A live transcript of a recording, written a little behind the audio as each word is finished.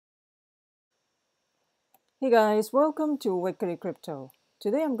Hey guys, welcome to Weekly Crypto.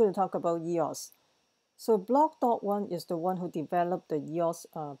 Today I'm going to talk about EOS. So Block.one is the one who developed the EOS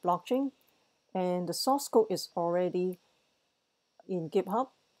blockchain, and the source code is already in GitHub.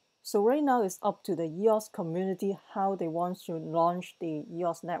 So right now it's up to the EOS community how they want to launch the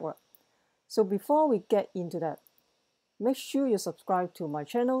EOS network. So before we get into that, make sure you subscribe to my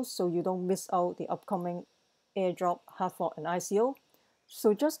channel so you don't miss out the upcoming airdrop, hard fork, and ICO.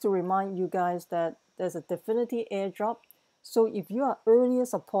 So just to remind you guys that there's a Dfinity Airdrop. So if you are earlier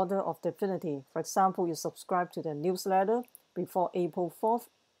supporter of Dfinity, for example, you subscribe to the newsletter before April 4th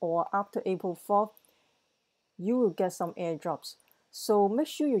or after April 4th, you will get some airdrops. So make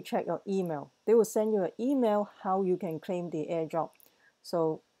sure you check your email. They will send you an email how you can claim the airdrop.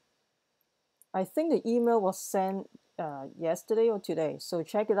 So I think the email was sent yesterday or today. So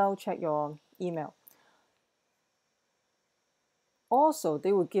check it out, check your email. Also,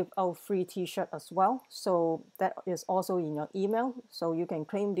 they will give out free t-shirt as well. So that is also in your email. So you can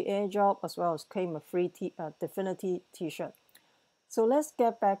claim the airdrop as well as claim a free Dfinity t-shirt. So let's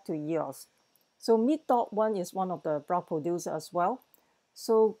get back to EOS. So Meet.one is one of the block producer as well.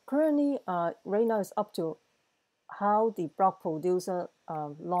 So currently, right now it's up to how the block producer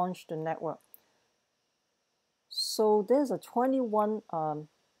launched the network. So there's a 21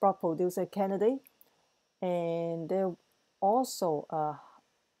 block producer candidate, and there also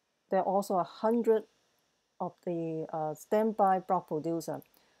 100 of the standby block producer.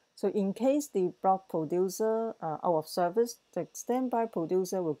 So in case the block producer out of service, the standby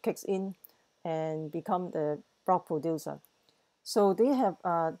producer will kick in and become the block producer. So they have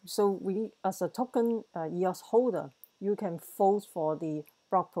so we as a token EOS holder, you can vote for the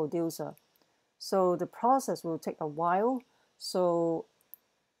block producer. So the process will take a while. So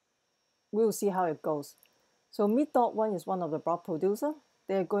we'll see how it goes. So Meet.one is one of the block producer.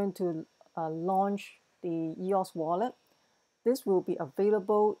 They're going to launch the EOS wallet. This will be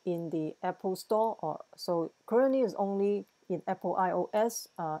available in the Apple Store. So currently it's only in Apple iOS,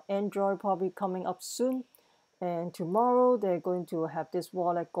 Android probably coming up soon. And tomorrow they're going to have this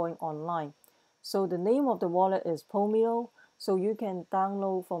wallet going online. So the name of the wallet is Pomelo. So you can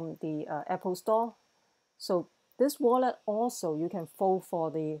download from the Apple Store. So this wallet also you can vote for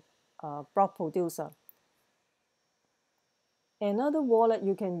the block producer. Another wallet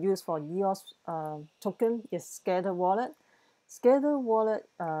you can use for EOS token is Scatter wallet. Scatter wallet,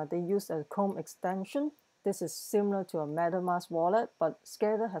 they use a Chrome extension. This is similar to a MetaMask wallet, but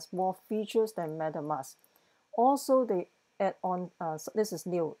Scatter has more features than MetaMask. Also, they add on, so this is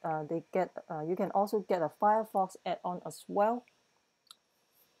new, you can also get a Firefox add-on as well.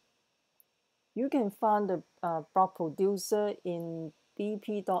 You can find the block producer in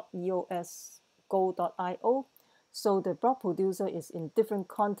bp.eosgo.io. So the block producer is in different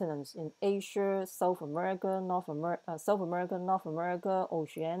continents, in Asia, South America, North America,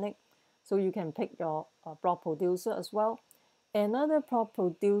 Oceanic. So you can pick your block producer as well. Another block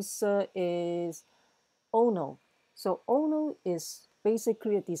producer is Ono. So Ono is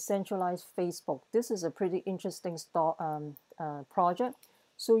basically a decentralized Facebook. This is a pretty interesting project.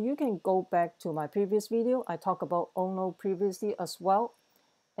 So you can go back to my previous video. I talked about Ono previously as well.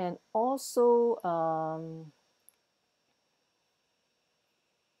 And also,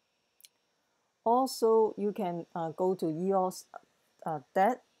 you can go to EOS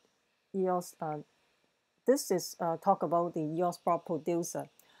DAC. EOS, this is talk about the EOS block producer.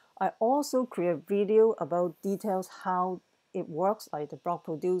 I also create a video about details how it works, like the block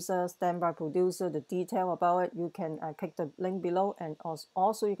producer, standby producer, the detail about it. You can click the link below, and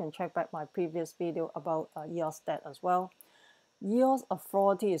also you can check back my previous video about EOS DAC as well. EOS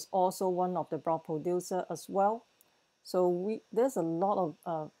Authority is also one of the block producer as well. So there's a lot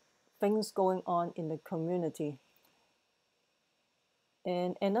of things going on in the community.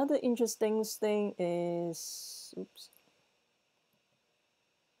 And another interesting thing is,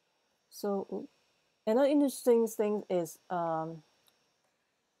 another interesting thing is, I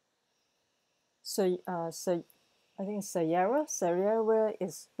think Sierra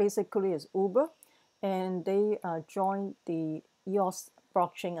is basically is Uber, and they joined the EOS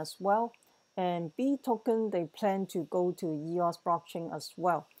blockchain as well. And B token, they plan to go to EOS blockchain as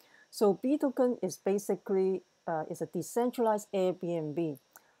well. So B token is basically is a decentralized Airbnb.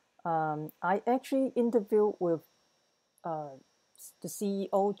 I actually interviewed with the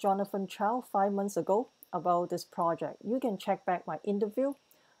CEO Jonathan Chou 5 months ago about this project. You can check back my interview.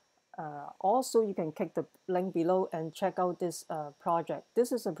 Also, you can click the link below and check out this project.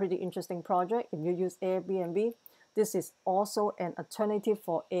 This is a pretty interesting project. If you use Airbnb, this is also an alternative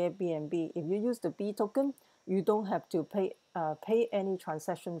for Airbnb. If you use the B token, you don't have to pay any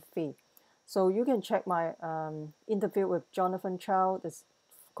transaction fee. So you can check my interview with Jonathan Chou, the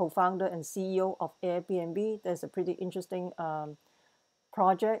co-founder and CEO of Airbnb. That's a pretty interesting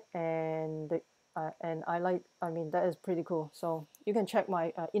project, and I mean, that is pretty cool. So you can check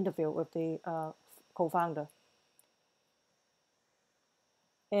my interview with the co-founder.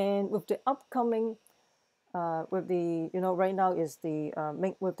 And with the upcoming, with the, right now is the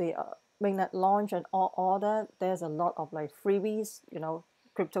with the mainnet launch and all that, there's a lot of like freebies,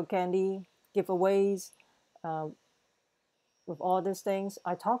 crypto candy, giveaways, with all these things.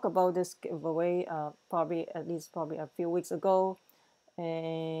 I talked about this giveaway probably a few weeks ago,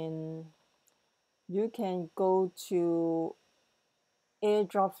 and you can go to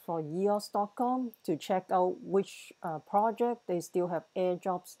airdrops for eos.com to check out which project they still have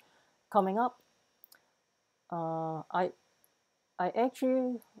airdrops coming up. I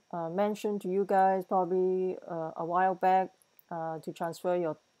actually mentioned to you guys probably a while back to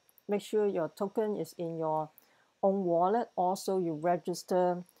transfer make sure your token is in your own wallet. Also, you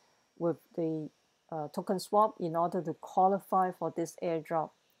register with the token swap in order to qualify for this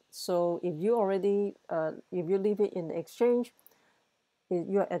airdrop. So if you already, if you leave it in the exchange,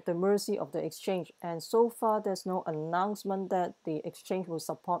 you're at the mercy of the exchange. And so far, there's no announcement that the exchange will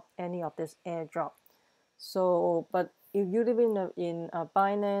support any of this airdrop. So, but if you live in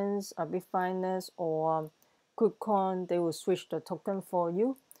Binance, Bitfinance, or Kucoin, they will switch the token for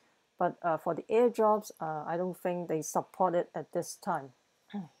you. But for the airdrops, I don't think they support it at this time.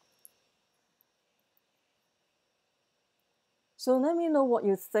 So let me know what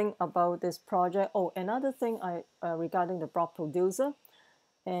you think about this project. Oh, another thing regarding the block producer.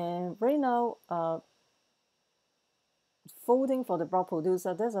 And right now, voting for the block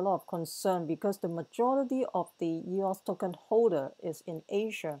producer, there's a lot of concern because the majority of the EOS token holder is in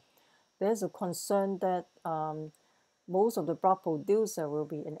Asia. There's a concern that most of the block producer will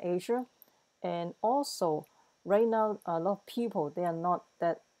be in Asia. And also, right now, a lot of people,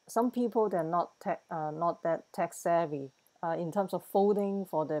 some people, they're not that tech savvy. In terms of voting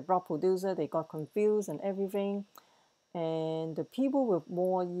for the block producer, they got confused and everything. And the people with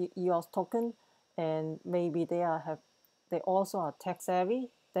more EOS token, and maybe they also are tech savvy,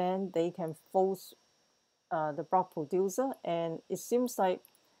 then they can vote the block producer. And it seems like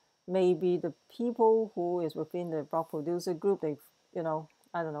maybe the people who is within the block producer group, they,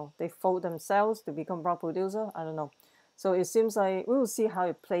 I don't know, they vote themselves to become block producer. I don't know. So it seems like we will see how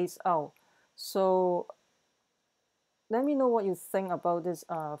it plays out. So let me know what you think about this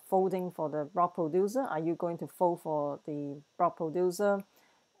voting for the block producer. Are you going to vote for the block producer,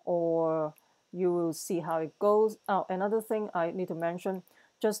 or you will see how it goes? Oh, another thing I need to mention,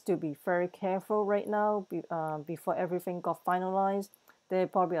 just to be very careful right now, before everything got finalized, there are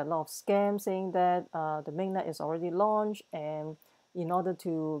probably a lot of scams saying that the mainnet is already launched, and in order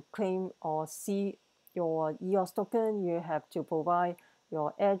to claim or see your EOS token, you have to provide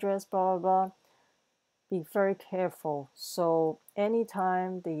your address, blah, blah, blah. Be very careful. So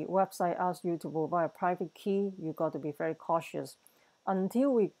anytime the website asks you to provide a private key, you got to be very cautious.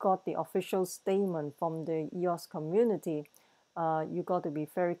 Until we got the official statement from the EOS community, you got to be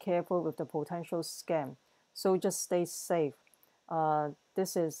very careful with the potential scam. So just stay safe.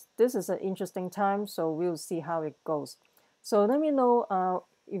 This is an interesting time, so we'll see how it goes. So let me know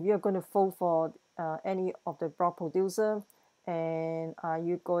if you're going to vote for any of the block producer, and are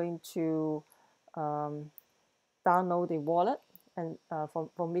you going to download the wallet and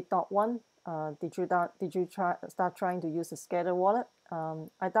from Meet.one. Did you start trying to use the Scatter wallet?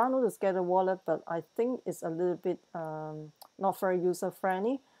 I downloaded the Scatter wallet, but I think it's a little bit not very user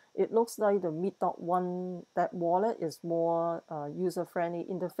friendly. It looks like the Meet.one, that wallet is more user friendly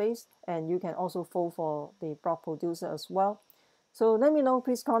interface, and you can also vote for the block producer as well. So let me know.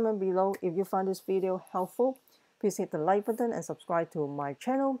 Please comment below if you find this video helpful. Please hit the like button and subscribe to my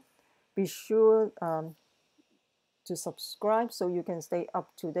channel. Be sure to subscribe so you can stay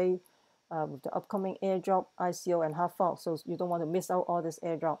up to date with the upcoming airdrop, ICO, and half out, so you don't want to miss out all this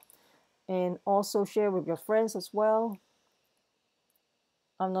airdrop. And also share with your friends as well.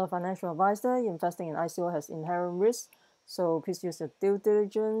 I'm not a financial advisor. Investing in ICO has inherent risks, so please use your due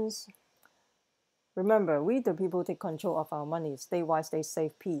diligence. Remember, we the people take control of our money. Stay wise, stay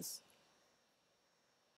safe, peace.